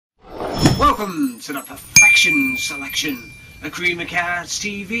Welcome to the Perfection Selection, a Cream of Cards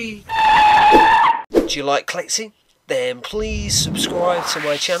TV. Do you like collecting? Then please subscribe to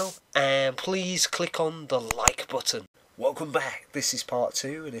my channel and please click on the like button. Welcome back. This is part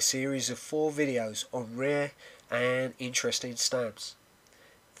 2 in a series of 4 videos on rare and interesting stamps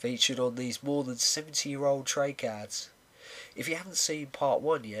featured on these more than 70-year-old trade cards. If you haven't seen part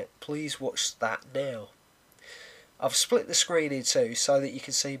 1 yet, please watch that now. I've split the screen in two so that you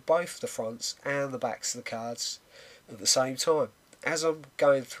can see both the fronts and the backs of the cards at the same time. As I'm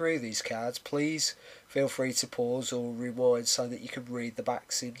going through these cards, please feel free to pause or rewind so that you can read the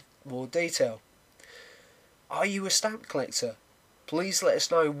backs in more detail. Are you a stamp collector? Please let us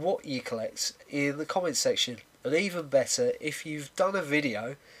know what you collect in the comment section, and even better, if you've done a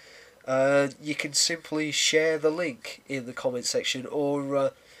video, you can simply share the link in the comment section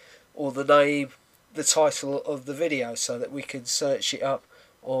or the name, the title of the video, so that we can search it up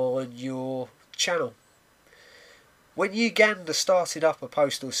on your channel. When Uganda started up a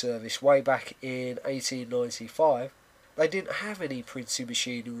postal service way back in 1895, they didn't have any printing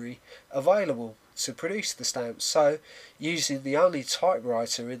machinery available to produce the stamps, so using the only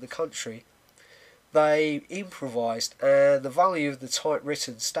typewriter in the country, they improvised, and the value of the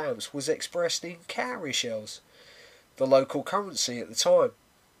typewritten stamps was expressed in cowrie shells, the local currency at the time.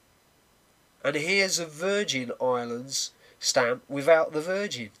 And here's a Virgin Islands stamp without the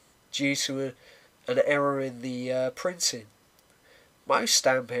Virgin, due to an error in the printing. Most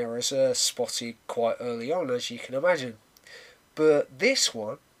stamp errors are spotted quite early on, as you can imagine, but this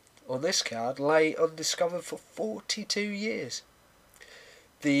one on this card lay undiscovered for 42 years.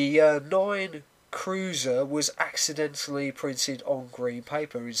 The 9 Kreuzer was accidentally printed on green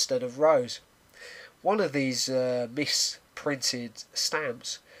paper instead of rose. One of these misprinted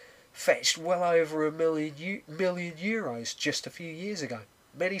stamps fetched well over £1 million just a few years ago.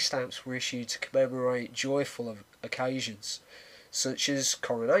 Many stamps were issued to commemorate joyful occasions, such as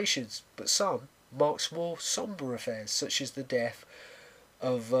coronations, but some marked more sombre affairs, such as the death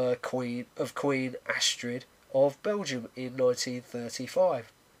of Queen Astrid of Belgium in 1935.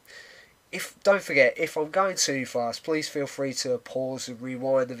 Don't forget, if I'm going too fast, please feel free to pause and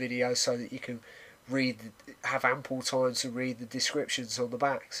rewind the video so that you can have ample time to read the descriptions on the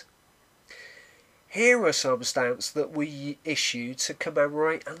backs. Here are some stamps that we issued to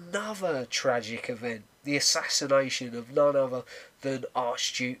commemorate another tragic event, the assassination of none other than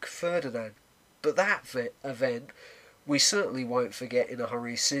Archduke Ferdinand. But that event we certainly won't forget in a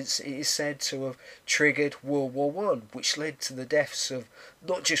hurry, since it is said to have triggered World War I, which led to the deaths of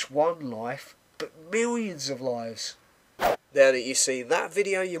not just one life, but millions of lives. Now that you've seen that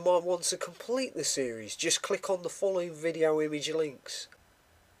video, you might want to complete the series. Just click on the following video image links.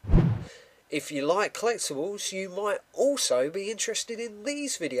 If you like collectibles, you might also be interested in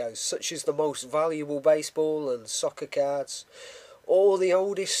these videos, such as the most valuable baseball and soccer cards, or the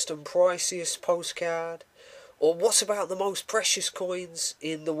oldest and priciest postcard, or what about the most precious coins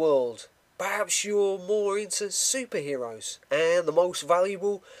in the world. Perhaps you're more into superheroes and the most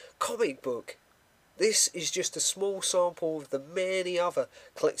valuable comic book. This is just a small sample of the many other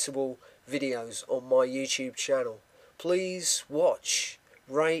collectible videos on my YouTube channel. Please watch,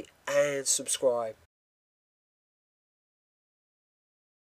 rate and subscribe.